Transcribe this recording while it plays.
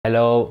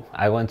Hello,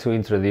 I want to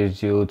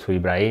introduce you to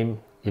Ibrahim.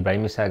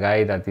 Ibrahim is a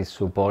guy that is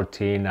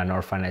supporting an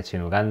orphanage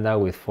in Uganda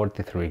with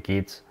 43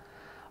 kids,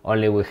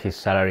 only with his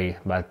salary,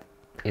 but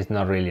it's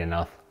not really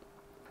enough.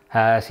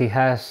 As he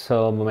has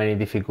so many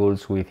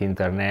difficulties with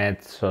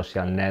internet,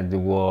 social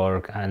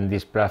network and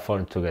this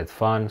platform to get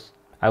funds,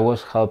 I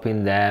was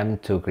helping them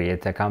to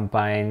create a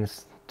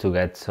campaigns to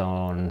get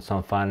some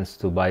funds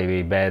to buy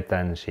a bed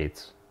and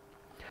sheets.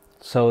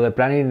 So the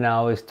planning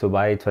now is to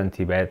buy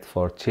 20 beds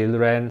for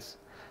children,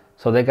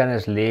 so they can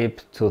sleep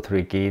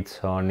 2-3 kids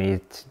on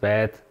each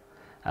bed,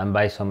 and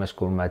buy some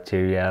school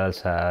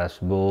materials as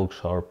books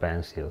or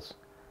pencils.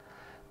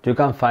 You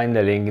can find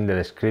the link in the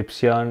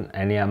description.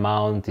 Any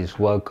amount is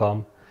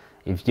welcome.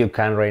 If you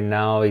can right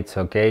now, it's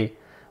okay.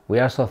 We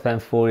are so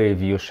thankful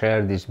if you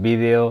share this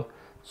video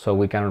so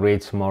we can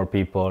reach more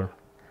people.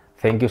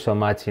 Thank you so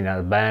much in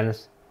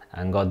advance,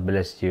 and God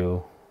bless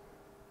you.